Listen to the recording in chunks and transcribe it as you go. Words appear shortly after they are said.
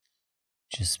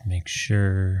Just make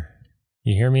sure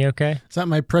you hear me okay? Is that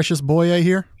my precious boy I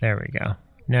hear? There we go.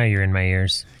 Now you're in my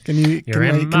ears. Can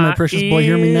my precious boy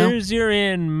hear me now? You're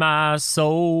in my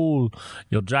soul.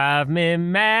 You'll drive me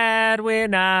mad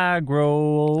when I grow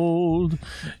old.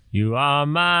 You are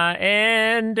my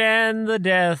end and the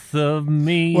death of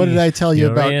me. What did I tell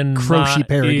you about Croce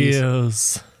parodies?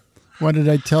 Ears. What did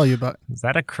I tell you about? Is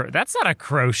that that's not a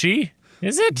Croce,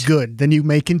 is it? Good. Then you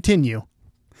may continue.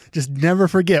 Just never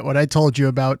forget what I told you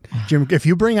about Jim. If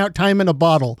you bring out time in a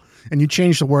bottle and you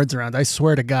change the words around, I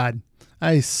swear to God.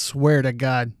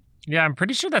 Yeah, I'm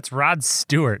pretty sure that's Rod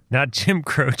Stewart, not Jim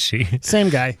Croce. Same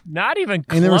guy. Not even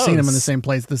close. I never seen him in the same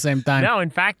place at the same time. No, in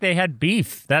fact, they had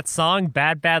beef. That song,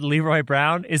 Bad Bad Leroy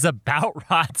Brown, is about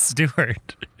Rod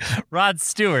Stewart. Rod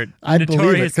Stewart. I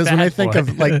believe it, because when I think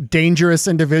of like dangerous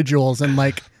individuals and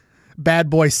like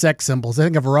bad boy sex symbols, I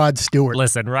think of Rod Stewart.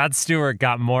 Listen, Rod Stewart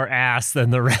got more ass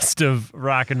than the rest of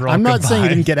rock and roll. I'm not combined. saying he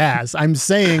didn't get ass. I'm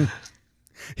saying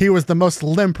he was the most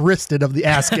limp-wristed of the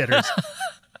ass getters.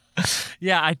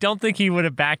 Yeah, I don't think he would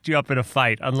have backed you up in a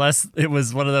fight unless it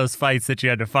was one of those fights that you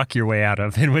had to fuck your way out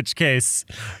of, in which case...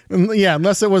 Yeah,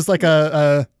 unless it was like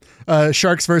a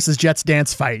Sharks versus Jets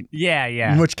dance fight. Yeah.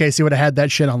 In which case he would have had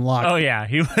that shit unlocked. Oh, yeah.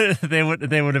 They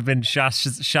would have been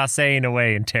chasseing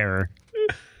away in terror.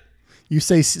 You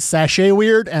say sachet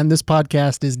weird, and this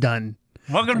podcast is done.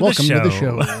 Welcome to the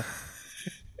show.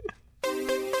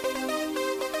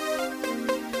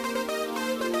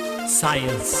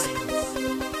 Science.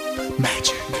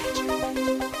 Magic.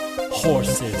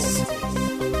 Horses.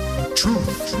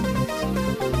 Truth.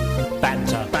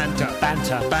 Banter.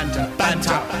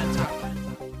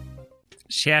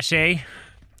 Sachet.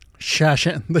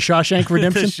 The Shawshank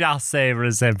Redemption? The Chassé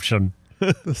Redemption.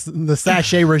 The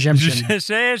Sachet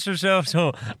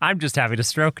Redemption. I'm just having a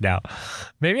stroke now.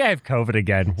 Maybe I have COVID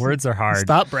again. Words are hard.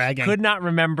 Stop bragging. Could not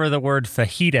remember the word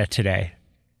fajita today.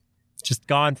 It's just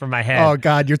gone from my head. Oh,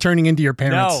 God, you're turning into your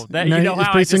parents. No, you know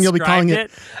how I described you'll be calling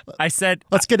it? I said...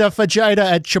 Let's get a fajita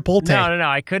at Chipotle. No.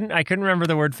 I couldn't remember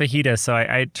the word fajita, so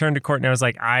I turned to Courtney and I was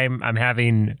like, I'm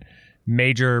having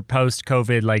major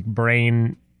post-COVID, like,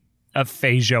 brain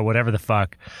aphasia, whatever the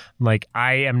fuck. I'm like,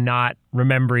 I am not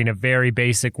remembering a very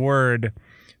basic word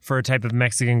for a type of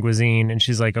Mexican cuisine. And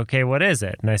she's like, okay, what is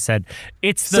it? And I said,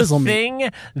 it's the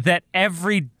thing that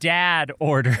every dad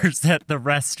orders at the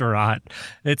restaurant.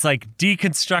 It's like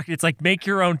deconstruct. It's like make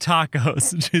your own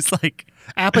tacos. And she's like,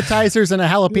 appetizers and a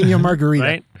jalapeno margarita.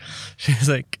 Right? She's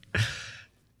like,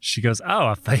 she goes, oh,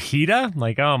 a fajita? I'm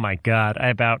like, oh my God. I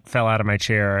about fell out of my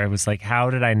chair. I was like, how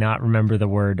did I not remember the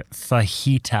word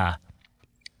fajita?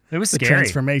 It was scary. The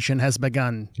transformation has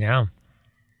begun. Yeah.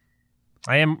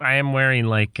 I am wearing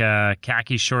like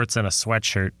khaki shorts and a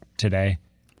sweatshirt today.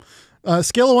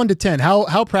 Scale of 1 to 10.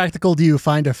 How practical do you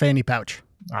find a fanny pouch?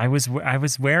 I was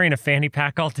wearing a fanny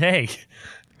pack all day.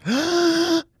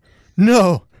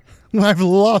 No, I've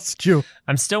lost you.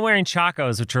 I'm still wearing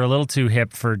Chacos, which are a little too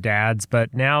hip for dads,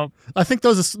 but now I think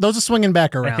those are swinging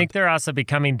back around. I think they're also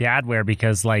becoming dad wear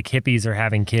because like hippies are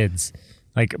having kids.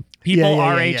 Like people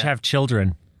our age have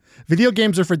children. Video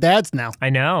games are for dads now. I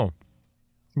know.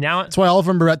 Now that's why all of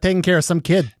them are taking care of some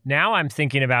kid. Now I'm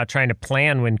thinking about trying to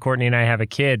plan when Courtney and I have a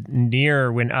kid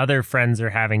near when other friends are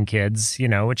having kids, you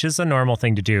know, which is a normal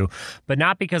thing to do, but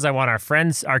not because I want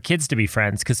our kids to be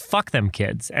friends, because fuck them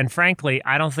kids. And frankly,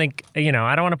 I don't think, I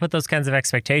don't want to put those kinds of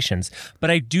expectations,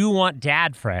 but I do want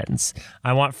dad friends.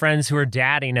 I want friends who are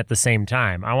dadding at the same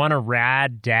time. I want a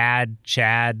rad dad,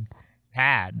 Chad,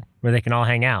 pad where they can all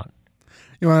hang out.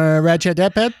 You want a rad chat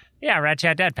dad pad? Yeah, Rad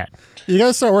Chat Dad Pad. You got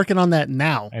to start working on that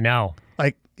now. I know.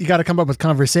 Like, you got to come up with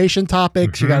conversation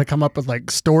topics. Mm-hmm. You got to come up with, like,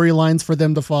 storylines for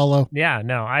them to follow. Yeah,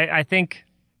 no. I think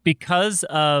because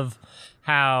of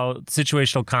how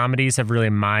situational comedies have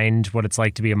really mined what it's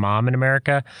like to be a mom in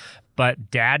America, but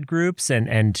dad groups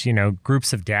and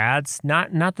groups of dads,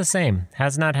 not the same.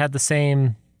 Has not had the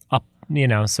same,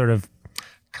 sort of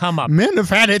come up. Men have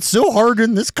had it so hard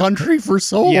in this country for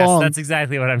so long. Yes, that's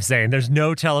exactly what I'm saying. There's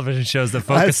no television shows that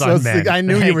focus on men. I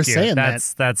knew you were saying that.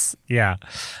 That's a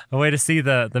way to see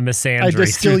the misandry. I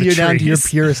distill you down to your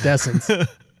purest essence.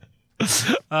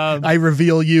 I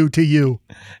reveal you to you.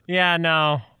 Yeah,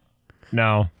 no.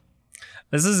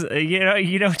 This is you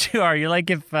know what you are. You're like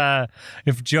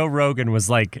if Joe Rogan was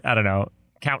like, I don't know,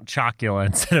 Count Chocula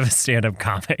instead of a stand-up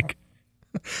comic.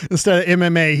 Instead of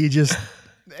MMA, he just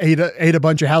ate a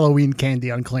bunch of Halloween candy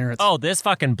on clearance. Oh, this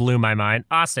fucking blew my mind.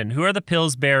 Austin, who are the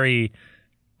Pillsbury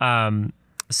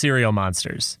cereal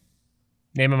monsters?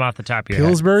 Name them off the top of your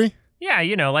Pillsbury? head.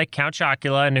 Yeah, like Count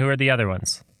Chocula, and who are the other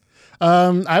ones?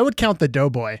 I would count the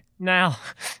Doughboy. No,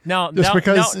 Just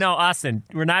because no, Austin.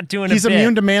 We're not doing he's a bit.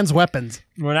 immune to man's weapons.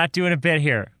 We're not doing a bit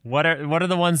here. What are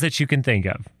the ones that you can think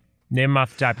of? Name them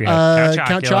off the top of your head.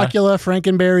 Count Chocula,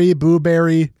 Frankenberry, Boo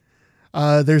Berry.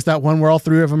 There's that one where all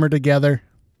three of them are together.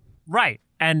 Right.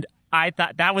 And I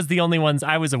thought that was the only ones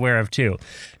I was aware of too.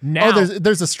 Now,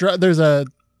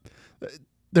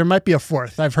 there might be a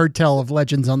fourth. I've heard tell of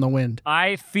legends on the wind.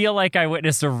 I feel like I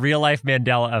witnessed a real life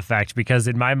Mandela effect because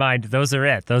in my mind, those are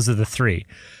it. Those are the three.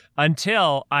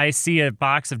 Until I see a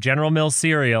box of General Mills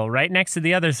cereal right next to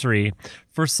the other three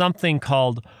for something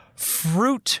called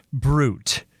Fruit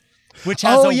Brute, which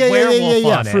has a werewolf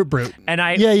on it. Fruit Brute. And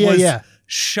I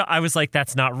I was like,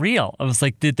 that's not real. I was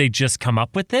like, did they just come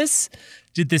up with this?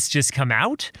 Did this just come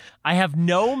out? I have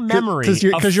no memory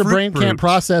because your brain can't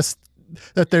process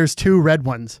that there's two red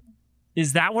ones.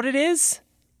 Is that what it is?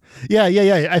 Yeah.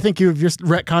 I think you've just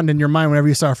retconned in your mind whenever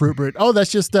you saw Fruit Brute. Oh,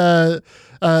 that's just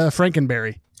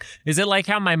Frankenberry. Is it like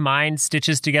how my mind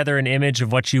stitches together an image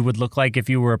of what you would look like if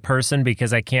you were a person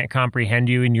because I can't comprehend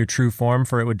you in your true form,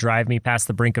 for it would drive me past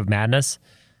the brink of madness?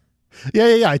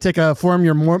 Yeah. I take a form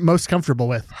you're most comfortable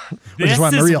with, which is why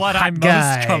I'm a real hot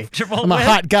guy. I'm a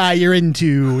hot guy you're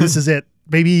into. This is it,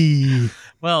 baby.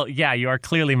 Well, yeah, you are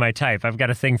clearly my type. I've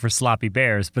got a thing for sloppy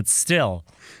bears, but still.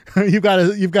 You've got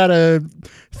a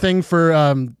thing for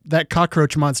that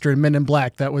cockroach monster in Men in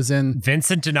Black that was in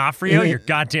Vincent D'Onofrio. You're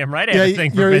goddamn right. I have a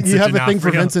thing for Vincent D'Onofrio. You have a thing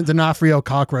for Vincent D'Onofrio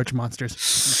cockroach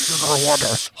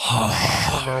monsters.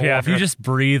 Yeah, if you just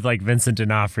breathe like Vincent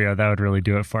D'Onofrio, that would really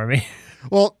do it for me.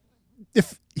 Well,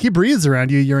 if he breathes around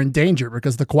you, you're in danger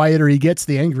because the quieter he gets,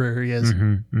 the angrier he is.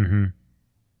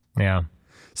 Yeah.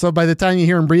 So by the time you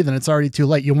hear him breathing, it's already too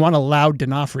late. You want a loud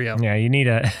D'Onofrio. Yeah, you need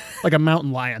a... like a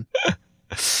mountain lion.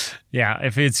 Yeah,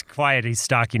 if it's quiet, he's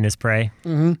stalking his prey.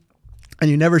 Mm-hmm. And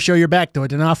you never show your back to a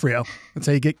D'Onofrio. That's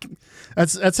how you get...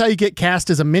 That's how you get cast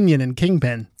as a minion in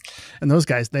Kingpin. And those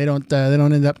guys, they don't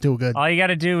end up too good. All you got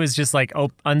to do is just like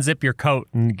unzip your coat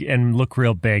and look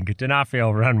real big. D'Onofrio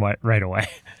will run right away.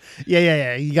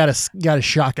 Yeah. You gotta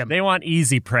shock him. They want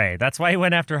easy prey. That's why he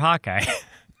went after Hawkeye.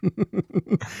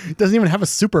 Doesn't even have a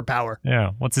superpower.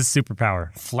 Yeah. What's his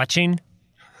superpower? Fletching?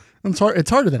 It's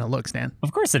harder than it looks, Dan.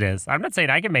 Of course it is. I'm not saying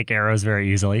I can make arrows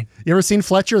very easily. You ever seen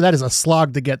Fletcher? That is a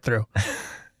slog to get through.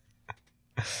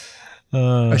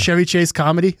 A Chevy Chase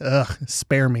comedy? Ugh,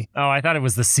 spare me. Oh, I thought it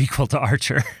was the sequel to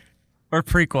Archer. Or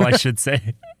prequel, I should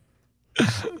say.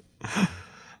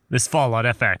 This fall on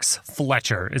FX,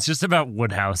 Fletcher. It's just about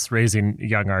Woodhouse raising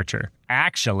young Archer.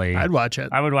 Actually, I'd watch it.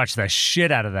 I would watch the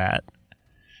shit out of that.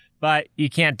 But you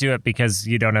can't do it because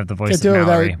you don't have the voice of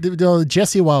Mallory.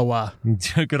 Jesse Wawa.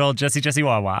 Good old Jesse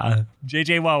Wawa.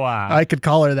 JJ Wawa. I could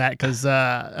call her that because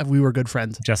we were good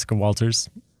friends. Jessica Walters.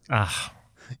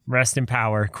 Rest in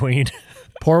power, queen.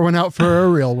 Pour one out for a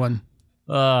real one.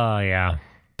 Oh, yeah.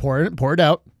 Pour it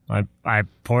out. I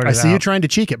poured it out. I see you trying to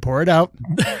cheek it. Pour it out.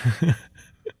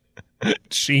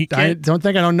 Cheek it? Don't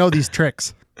think I don't know these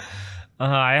tricks.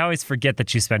 I always forget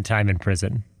that you spent time in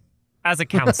prison as a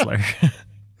counselor.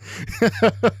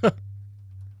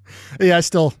 Yeah, I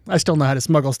still know how to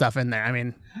smuggle stuff in there. I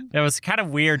mean, it was kind of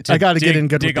weird to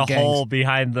dig a hole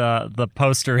behind the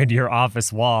poster in your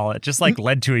office wall. It just like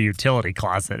led to a utility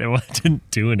closet. It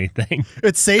didn't do anything.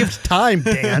 It saved time,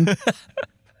 Dan.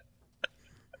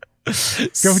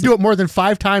 Go do it more than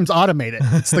 5 times, automate it.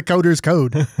 It's the coder's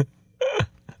code.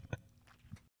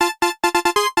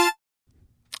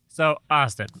 So,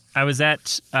 Austin, I was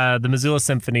at the Missoula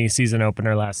Symphony season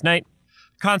opener last night.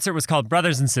 Concert was called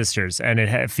Brothers and Sisters, and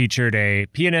it featured a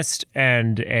pianist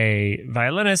and a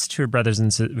violinist who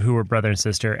were brother and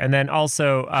sister, and then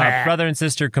also brother and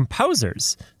sister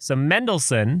composers. So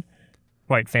Mendelssohn,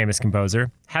 quite famous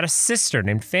composer, had a sister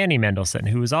named Fanny Mendelssohn,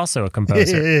 who was also a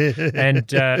composer, and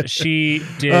she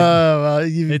did.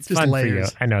 It's fun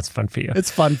layers. for you. I know it's fun for you. It's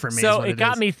fun for me. So it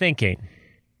got me thinking: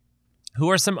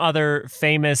 who are some other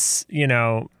famous,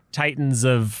 titans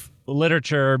of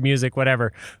literature, music,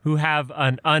 whatever, who have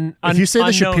an if you say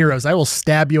the Shapiros, I will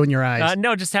stab you in your eyes.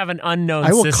 No, just have an unknown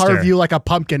I will sister. carve you like a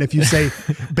pumpkin if you say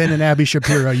Ben and Abby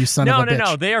Shapiro, you son of a bitch.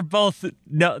 No, they are both,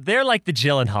 they're like the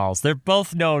Gyllenhaals. They're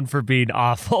both known for being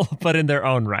awful, but in their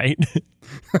own right.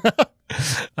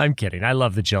 I'm kidding. I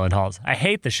love the Gyllenhaals. I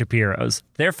hate the Shapiros.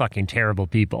 They're fucking terrible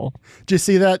people. Did you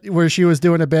see that where she was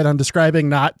doing a bit on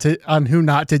describing on who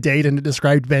not to date, and it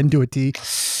described Ben to a T?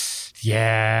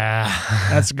 Yeah.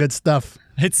 That's good stuff.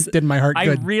 It did my heart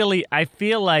good. I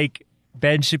feel like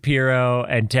Ben Shapiro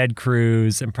and Ted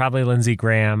Cruz and probably Lindsey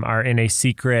Graham are in a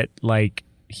secret, like,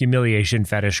 humiliation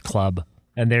fetish club.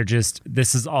 And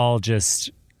this is all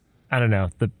just, I don't know,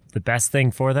 the best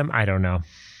thing for them? I don't know.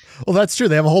 Well, that's true.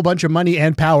 They have a whole bunch of money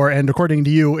and power, and according to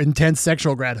you, intense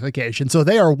sexual gratification. So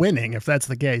they are winning if that's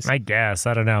the case. I guess.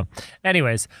 I don't know.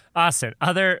 Anyways, Austin,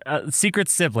 other secret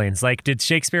siblings. Like, did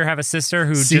Shakespeare have a sister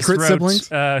who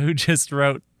just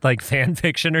wrote like fan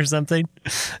fiction or something?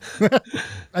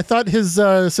 I thought his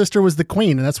sister was the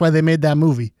queen, and that's why they made that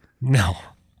movie. No.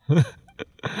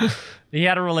 He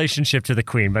had a relationship to the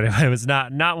queen, but it was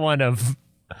not one of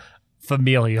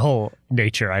familial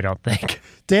nature, I don't think.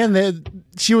 Dan,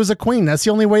 she was a queen. That's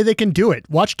the only way they can do it.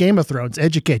 Watch Game of Thrones.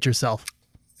 Educate yourself.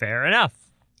 Fair enough.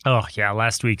 Oh, yeah,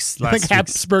 last week's... I think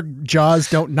Habsburg jaws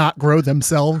don't not grow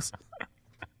themselves.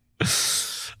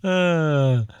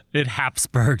 It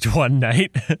Habsburged one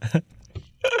night.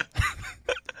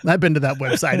 I've been to that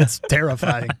website. It's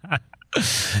terrifying.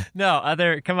 No,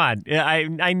 come on.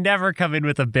 I never come in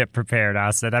with a bit prepared,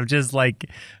 Austin. I'm just like,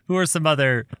 who are some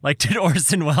other, like, did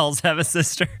Orson Welles have a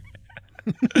sister?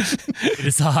 It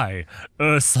is I,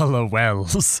 Ursula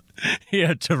Wells,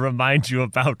 here to remind you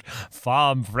about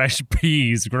farm fresh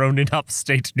peas grown in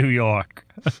upstate New York.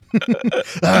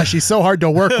 She's so hard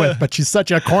to work with, but she's such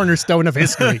a cornerstone of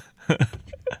history.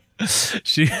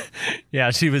 She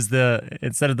was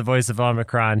instead of the voice of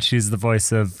Omicron, she's the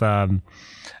voice of, I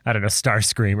don't know,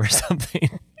 Starscream or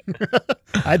something.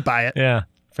 I'd buy it. Yeah,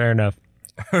 fair enough.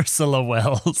 Ursula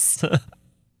Wells.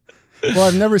 Well,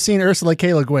 I've never seen Ursula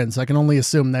K. Le Guin, so I can only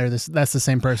assume that's the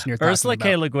same person you're talking about. Ursula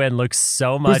K. Le Guin looks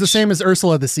so much... Who's the same as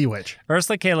Ursula the Sea Witch.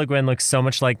 Ursula K. Le Guin looks so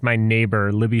much like my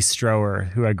neighbor, Libby Strower,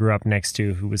 who I grew up next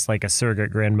to, who was like a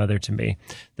surrogate grandmother to me,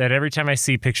 that every time I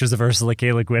see pictures of Ursula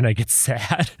K. Le Guin, I get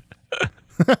sad.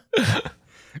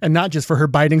 And not just for her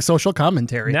biting social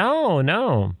commentary.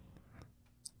 No.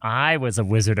 I was a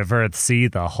Wizard of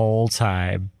Earthsea the whole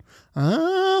time.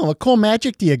 Oh, what cool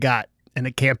magic do you got? And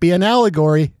it can't be an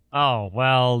allegory. Oh,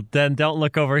 well, then don't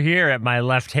look over here at my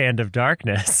left hand of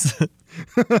darkness.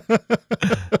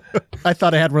 I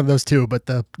thought I had one of those too, but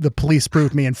the police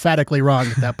proved me emphatically wrong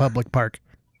at that public park.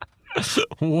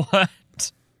 What?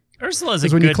 Ursula's a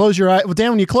when good... you close your eyes, well,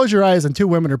 Dan, when you close your eyes and two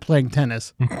women are playing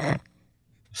tennis.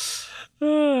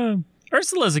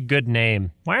 Ursula's a good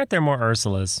name. Why aren't there more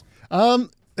Ursulas?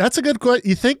 That's a good question.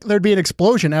 You think there'd be an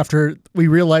explosion after we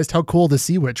realized how cool the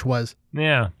Sea Witch was?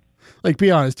 Yeah. Like,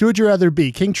 be honest, who would you rather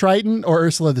be, King Triton or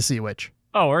Ursula the Sea Witch?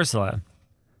 Oh, Ursula.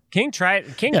 King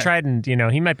Triton,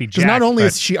 he might be jacked. Because not only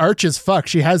is she arch as fuck,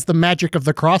 she has the magic of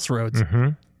the crossroads.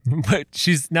 Mm-hmm. But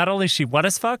she's not only what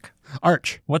as fuck?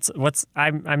 Arch. What's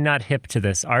I'm not hip to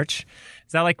this. Arch?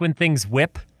 Is that like when things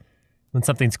whip? When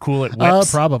something's cool, it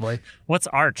whips? Probably. What's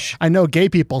arch? I know gay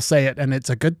people say it, and it's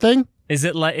a good thing. Is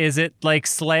it like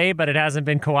slay, but it hasn't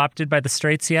been co-opted by the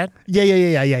straights yet?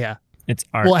 Yeah. It's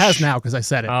arch. Well, it has now because I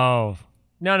said it. Oh.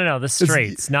 No. The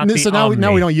straights, not the So now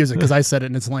we don't use it because I said it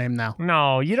and it's lame now.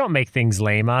 No, you don't make things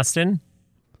lame, Austin.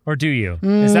 Or do you?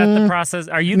 Is that the process?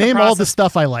 Are you Name all the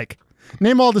stuff I like.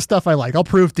 Name all the stuff I like. I'll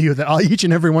prove to you that each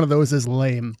and every one of those is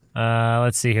lame.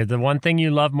 Let's see here. The one thing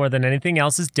you love more than anything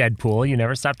else is Deadpool. You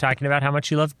never stop talking about how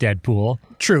much you love Deadpool.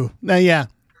 True. Yeah.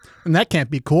 And that can't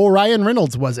be cool. Ryan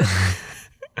Reynolds was it.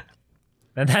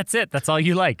 And that's it. That's all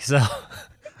you like. So...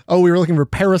 Oh, we were looking for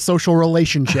parasocial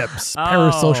relationships.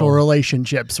 Parasocial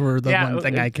relationships were the one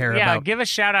thing I care about. Yeah, give a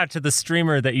shout out to the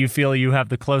streamer that you feel you have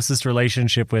the closest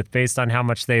relationship with based on how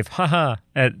much they've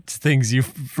at things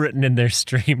you've written in their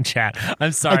stream chat.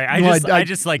 I'm sorry. I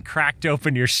just like cracked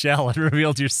open your shell and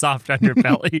revealed your soft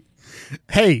underbelly.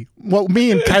 Hey, what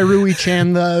me and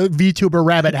Kairui-chan, the VTuber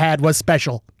rabbit, had was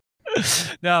special.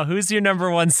 No, who's your number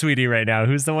one sweetie right now?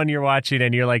 Who's the one you're watching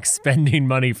and you're like spending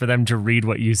money for them to read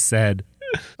what you said?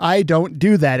 I don't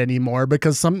do that anymore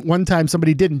because one time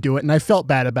somebody didn't do it and I felt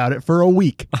bad about it for a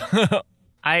week.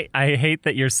 I hate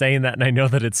that you're saying that and I know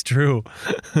that it's true.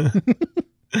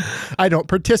 I don't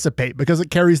participate because it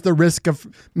carries the risk of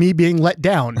me being let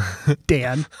down,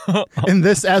 Dan. And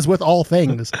this, as with all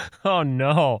things. Oh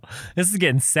no, this is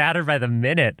getting sadder by the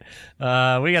minute. We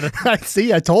gotta.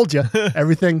 See, I told you.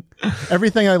 Everything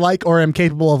I like or am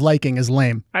capable of liking is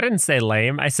lame. I didn't say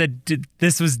lame. I said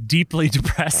this was deeply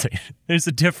depressing. There's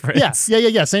a difference.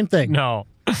 Yeah. Same thing. No,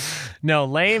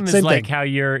 lame is Same like thing. how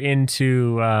you're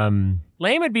into.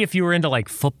 Lame would be if you were into like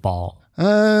football.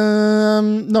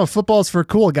 No, football's for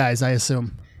cool guys, I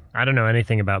assume. I don't know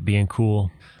anything about being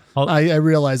cool. I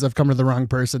realize I've come to the wrong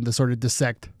person to sort of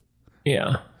dissect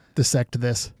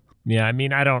this. Yeah, I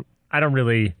mean, I don't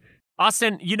really.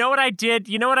 Austin, you know what I did?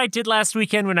 You know what I did last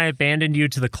weekend when I abandoned you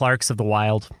to the Clarks of the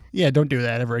Wild? Yeah, don't do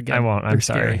that ever again. I won't. I'm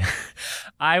sorry. Scary.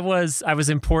 I was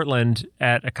in Portland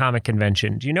at a comic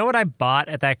convention. Do you know what I bought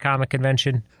at that comic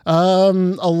convention? A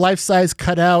life-size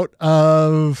cutout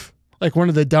of like one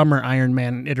of the dumber Iron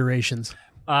Man iterations.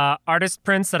 artist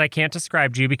prints that I can't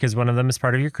describe to you because one of them is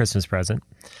part of your Christmas present.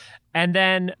 And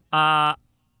then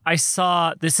I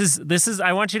saw this is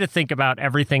I want you to think about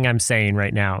everything I'm saying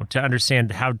right now to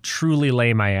understand how truly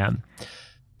lame I am.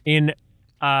 In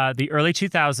the early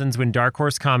 2000s, when Dark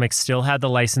Horse Comics still had the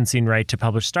licensing right to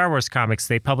publish Star Wars comics,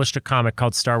 they published a comic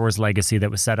called Star Wars Legacy that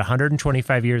was set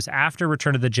 125 years after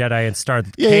Return of the Jedi and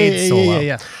starred Cade Solo.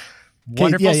 Yeah.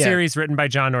 Wonderful series written by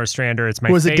John Ostrander. It's my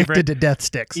Who was favorite. addicted to death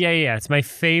sticks. Yeah. It's my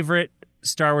favorite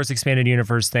Star Wars Expanded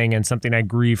Universe thing and something I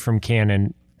grieve from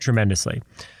canon tremendously.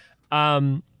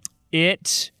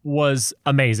 It was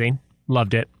amazing.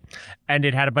 Loved it. And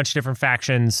it had a bunch of different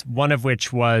factions, one of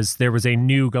which was there was a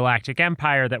new galactic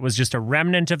empire that was just a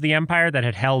remnant of the empire that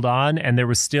had held on, and there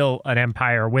was still an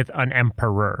empire with an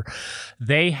emperor.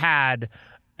 They had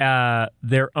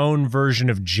their own version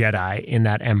of Jedi in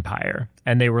that empire,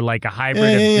 and they were like a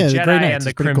hybrid of the Jedi and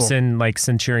the Crimson like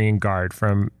Centurion Guard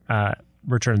from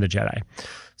Return of the Jedi.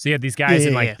 So you had these guys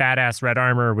in badass red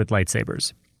armor with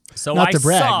lightsabers. So Not to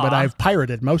brag, but I've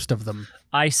pirated most of them.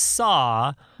 I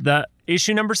saw the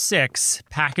issue number 6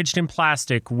 packaged in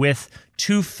plastic with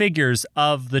 2 figures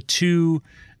of the 2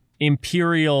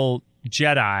 Imperial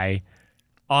Jedi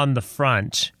on the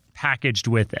front packaged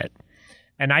with it.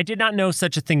 And I did not know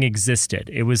such a thing existed.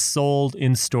 It was sold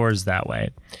in stores that way.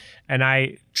 And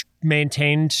I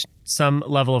maintained some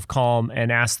level of calm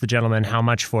and asked the gentleman how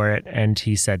much for it. And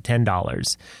he said $10.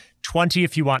 $20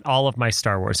 if you want all of my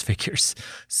Star Wars figures.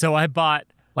 So I bought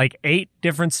like 8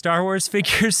 different Star Wars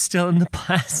figures still in the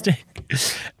plastic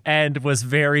and was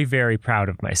very, very proud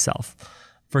of myself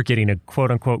for getting a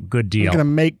quote unquote good deal. I'm going to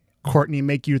make Courtney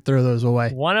make you throw those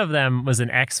away. One of them was an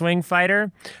X-Wing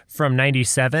fighter from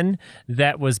 97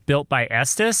 that was built by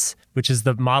Estes, which is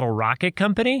the model rocket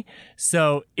company.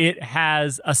 So it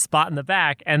has a spot in the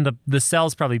back, and the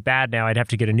cell's probably bad now. I'd have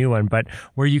to get a new one, but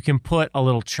where you can put a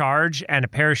little charge and a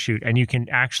parachute, and you can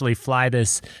actually fly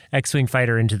this X-Wing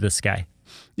fighter into the sky.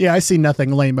 Yeah, I see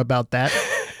nothing lame about that,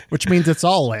 which means it's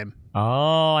all lame.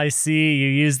 Oh, I see. You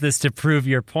use this to prove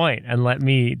your point and let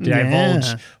me divulge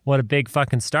what a big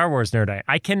fucking Star Wars nerd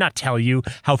I cannot tell you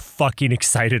how fucking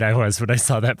excited I was when I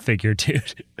saw that figure,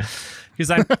 dude.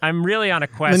 Because I'm really on a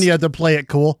quest. Then you had to play it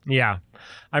cool. Yeah.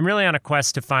 I'm really on a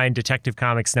quest to find Detective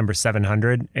Comics number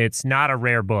 700. It's not a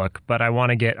rare book, but I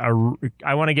want to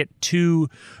get 2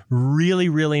 really,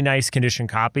 really nice condition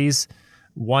copies.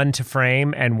 One to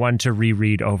frame and one to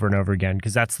reread over and over again,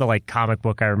 because that's the like comic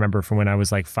book I remember from when I was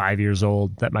like 5 years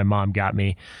old that my mom got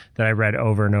me that I read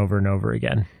over and over and over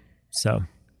again. So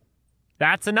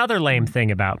that's another lame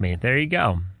thing about me. There you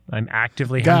go. I'm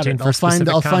actively hunting for specific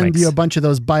comics. I'll find you a bunch of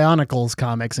those Bionicles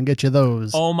comics and get you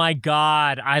those. Oh my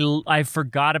God. I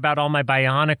forgot about all my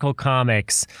Bionicle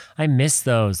comics. I miss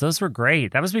those. Those were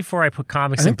great. That was before I put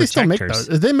comics in Protectors. I think they still make those.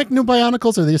 Do they make new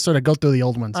Bionicles, or they just sort of go through the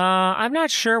old ones? I'm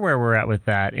not sure where we're at with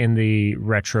that in the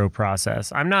retro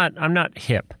process. I'm not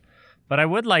hip. But I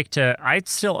would like to. I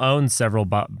still own several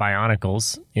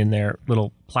Bionicles in their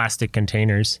little plastic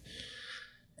containers.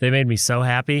 They made me so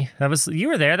happy. You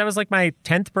were there. That was like my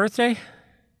 10th birthday,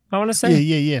 I want to say.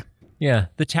 Yeah. Yeah,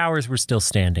 the towers were still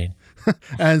standing.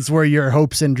 As were your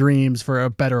hopes and dreams for a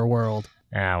better world.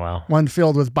 Ah, well. One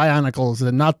filled with Bionicles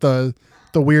and not the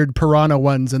weird piranha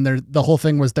ones, and the whole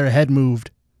thing was their head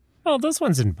moved. Oh, those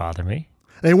ones didn't bother me.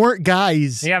 They weren't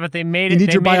guys. Yeah, but they made it. You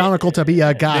need your Bionicle to be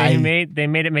a guy. They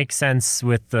made it make sense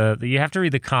with you have to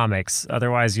read the comics,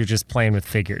 otherwise you're just playing with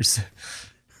figures.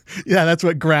 Yeah, that's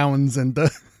what grounds and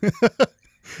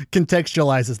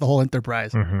contextualizes the whole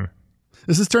enterprise. Mm-hmm.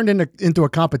 This has turned into a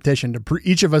competition to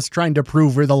each of us trying to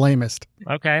prove we're the lamest.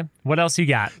 Okay, what else you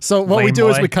got? So what we do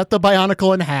is we cut the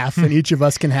Bionicle in half, and each of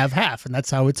us can have half, and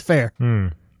that's how it's fair.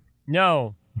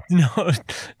 No,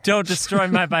 don't destroy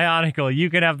my Bionicle. You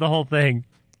can have the whole thing.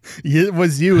 It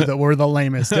was you that were the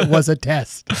lamest. It was a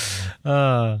test.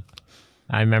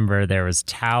 I remember there was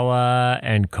Tawa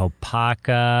and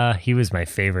Kopaka. He was my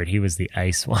favorite. He was the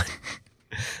ice one.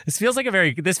 This feels like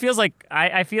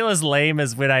I feel as lame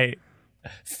as when I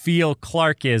feel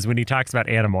Clark is when he talks about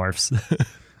Animorphs.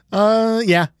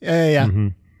 Yeah. Mm-hmm.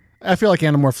 I feel like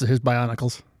Animorphs are his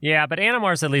Bionicles. Yeah, but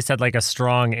Animorphs at least had like a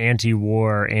strong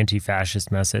anti-war, anti-fascist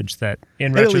message that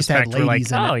in retrospect we're like,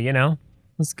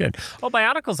 that's good. Oh,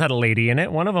 Bionicles had a lady in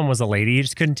it. One of them was a lady. You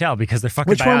just couldn't tell because they're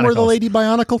fucking Bionicles. Which one were the Lady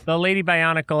Bionicle? The Lady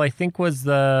Bionicle, I think, was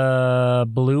the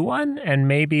blue one and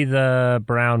maybe the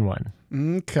brown one.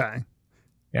 Okay.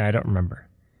 Yeah, I don't remember.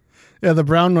 Yeah, the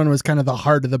brown one was kind of the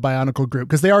heart of the Bionicle group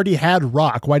because they already had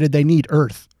rock. Why did they need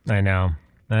earth? I know.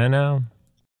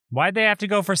 Why'd they have to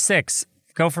go for 6?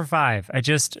 Go for 5.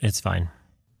 It's fine.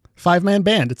 5-man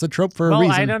band. It's a trope for a Well,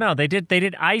 reason. I don't know. They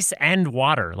did ice and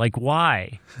water. Like,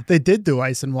 why? They did do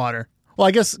ice and water. Well,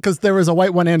 I guess because there was a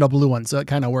white one and a blue one, so it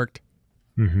kind of worked.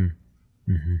 Yeah.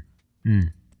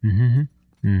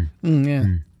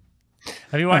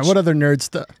 Have you All right, watched? what other nerd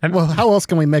stuff? Well, how else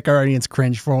can we make our audience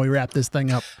cringe before we wrap this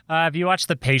thing up? Have you watched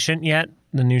The Patient yet?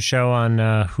 The new show on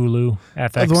Hulu,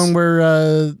 FX. The one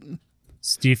where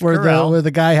Steve where Carell.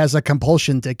 the guy has a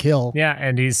compulsion to kill. Yeah,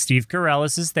 and he's Steve Carell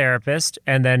is his therapist,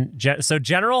 and then so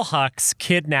General Hux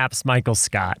kidnaps Michael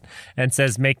Scott and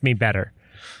says, "Make me better."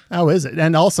 How is it?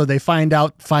 And also, they find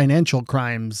out financial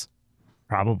crimes.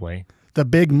 Probably. The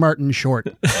big Martin Short.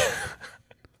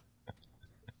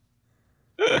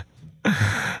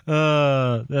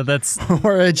 That's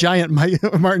Or a giant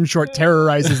Martin Short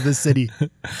terrorizes the city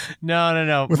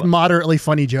no. with moderately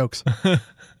funny jokes.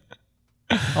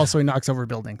 Also, he knocks over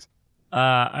buildings.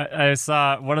 I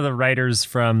saw one of the writers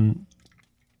from,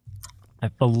 I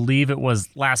believe it was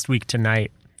Last Week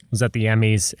Tonight, was at the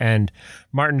Emmys, and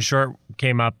Martin Short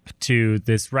came up to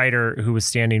this writer who was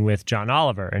standing with John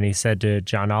Oliver, and he said to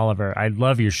John Oliver, "I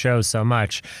love your show so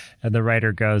much." And the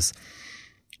writer goes,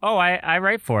 "Oh, I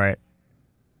write for it."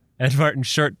 And Martin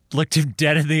Short looked him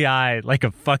dead in the eye like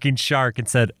a fucking shark and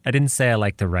said, "I didn't say I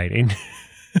liked the writing."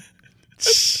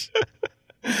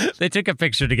 They took a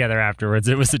picture together afterwards.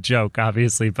 It was a joke,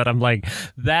 obviously, but I'm like,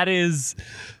 that is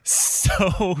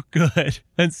so good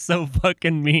and so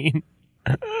fucking mean.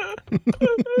 I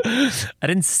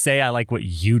didn't say I like what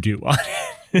you do on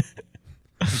it.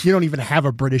 You don't even have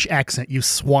a British accent, you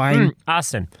swine.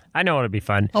 Austin, I know it'll be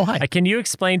fun. Oh, hi. Can you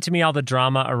explain to me all the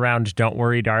drama around Don't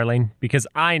Worry, Darling? Because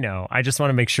I know. I just want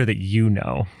to make sure that you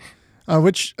know.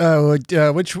 Which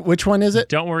one is it?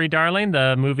 Don't Worry, Darling,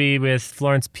 the movie with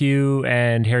Florence Pugh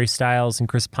and Harry Styles and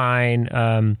Chris Pine.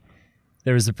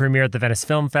 There was a premiere at the Venice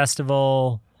Film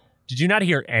Festival. Did you not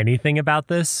hear anything about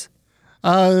this?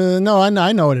 No, I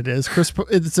know what it is.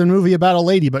 It's a movie about a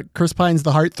lady, but Chris Pine's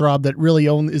the heartthrob that really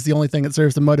is the only thing that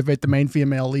serves to motivate the main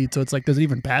female lead. So it's like, does it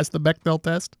even pass the Bechdel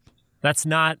test? That's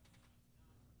not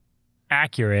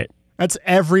accurate. That's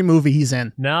every movie he's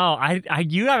in. No,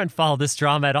 you haven't followed this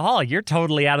drama at all. You're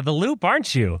totally out of the loop,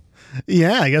 aren't you?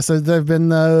 Yeah, I guess I've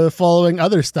been following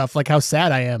other stuff, like how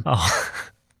sad I am. Oh,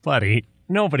 buddy,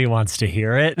 nobody wants to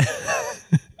hear it.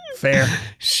 Fair.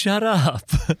 Shut up.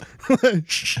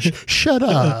 Shut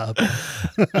up.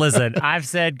 Listen, I've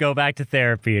said go back to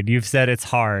therapy, and you've said it's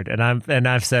hard, and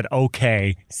I've said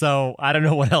okay. So I don't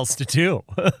know what else to do.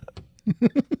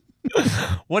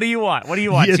 What do you want? What do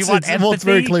you want? Do you want empathy? Well, it's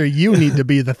very clear you need to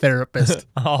be the therapist.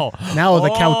 Oh, now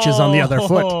the couch is on the other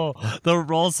foot. The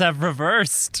roles have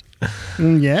reversed.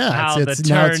 Yeah, How now it's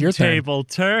your turn. turntable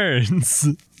turns.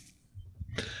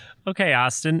 Okay,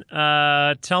 Austin,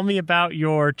 tell me about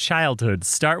your childhood.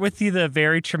 Start with the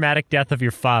very traumatic death of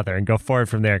your father and go forward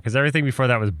from there, because everything before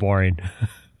that was boring.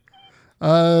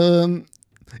 Yeah,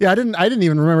 I didn't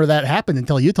even remember that happened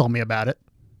until you told me about it.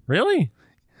 Really?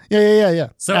 Yeah.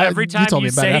 So every time told you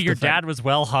me about it say after your the fact. dad was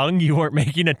well hung, you weren't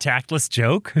making a tactless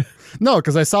joke? No,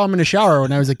 because I saw him in the shower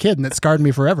when I was a kid, and it scarred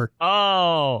me forever.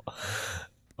 Oh.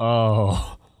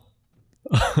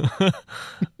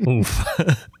 Oof.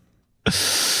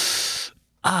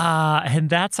 And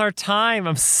that's our time.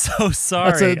 I'm so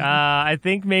sorry. I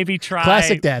think maybe try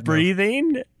classic dad move.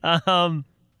 breathing.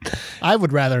 I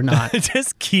would rather not.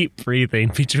 Just keep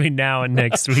breathing between now and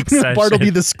next week's session. Bart will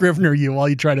be the Scrivener you while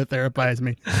you try to therapize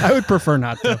me. I would prefer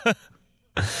not to.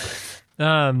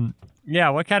 Yeah,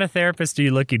 what kind of therapist are you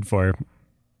looking for?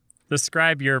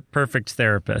 Describe your perfect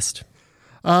therapist.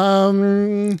 I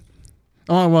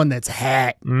want one that's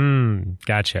hot.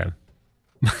 Gotcha.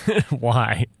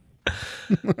 Why?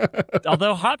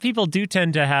 Although hot people do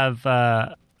tend to have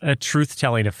a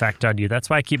truth-telling effect on you. That's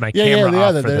why I keep my camera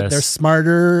off for this. They're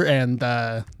smarter and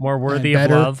more worthy and of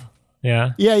better. love.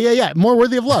 Yeah. Yeah. More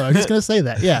worthy of love. I was just gonna say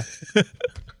that. Yeah.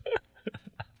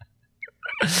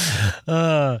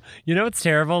 You know what's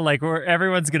terrible? Like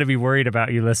everyone's gonna be worried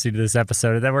about you listening to this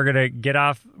episode, and then we're gonna get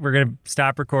off. We're gonna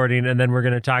stop recording, and then we're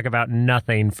gonna talk about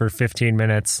nothing for 15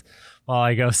 minutes. While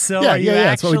I go, are you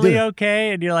actually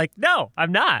okay? And you're like, no,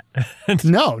 I'm not.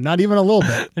 No, not even a little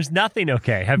bit. There's nothing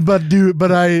okay.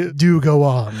 But I do go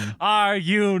on. Are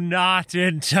you not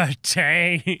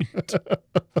entertained?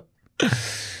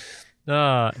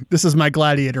 This is my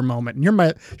gladiator moment. You're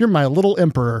my little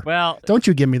emperor. Well, don't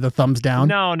you give me the thumbs down.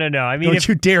 No. I mean, don't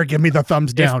you dare give me the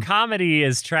thumbs down. If comedy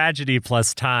is tragedy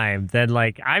plus time, then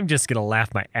like I'm just gonna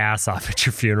laugh my ass off at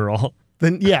your funeral.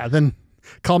 Then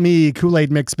Call me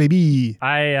Kool-Aid mix, baby.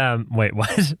 Wait,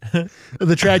 what?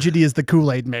 The tragedy is the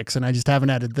Kool-Aid mix, and I just haven't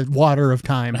added the water of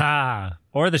time.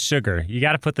 Or the sugar. You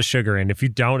got to put the sugar in. If you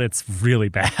don't, it's really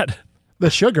bad. The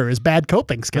sugar is bad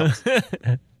coping skills.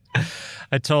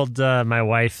 I told my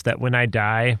wife that when I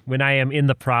die, when I am in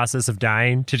the process of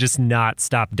dying, to just not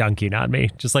stop dunking on me.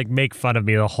 Just like make fun of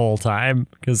me the whole time.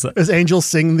 Because as angels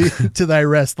sing to thy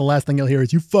rest, the last thing you'll hear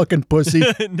is, you fucking pussy.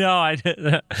 No,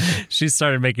 she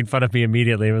started making fun of me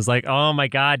immediately. It was like, oh my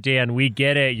God, Dan, we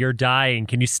get it. You're dying.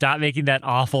 Can you stop making that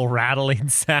awful rattling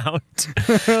sound?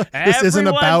 This isn't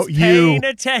about you. Paying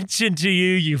attention to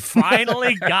you. You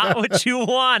finally got what you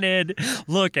wanted.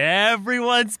 Look,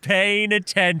 everyone's paying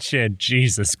attention.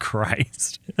 Jesus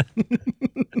Christ.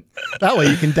 That way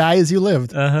you can die as you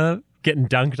lived. Getting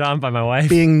dunked on by my wife.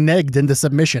 Being negged into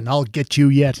submission. I'll get you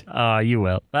yet. Oh, you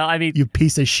will. Well, I mean, you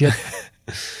piece of shit.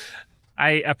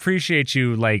 I appreciate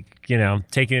you,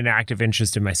 taking an active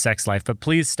interest in my sex life, but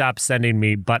please stop sending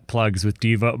me butt plugs with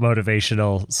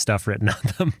motivational stuff written on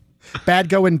them. Bad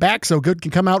going back so good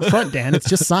can come out front, Dan. It's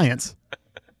just science.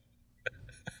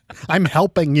 I'm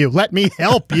helping you. Let me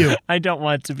help you. I don't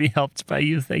want to be helped by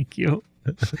you. Thank you.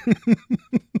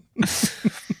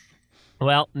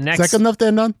 Well, next. Second enough,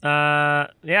 Dan, Don?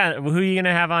 Yeah. Who are you going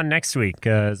to have on next week?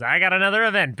 Because I got another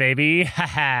event, baby.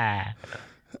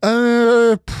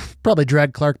 Probably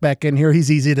drag Clark back in here.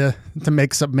 He's easy to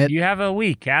make submit. You have a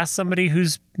week. Ask somebody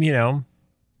who's,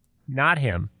 not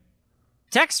him.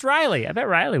 Text Riley. I bet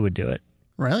Riley would do it.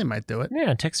 Riley might do it.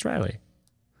 Yeah, text Riley.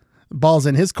 Ball's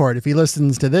in his court. If he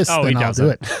listens to this, then I'll do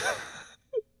it.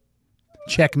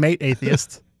 Checkmate,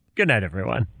 atheist. Good night,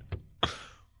 everyone.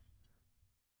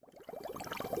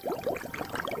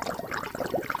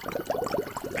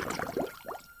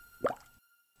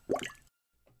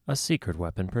 A Secret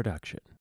Weapon production.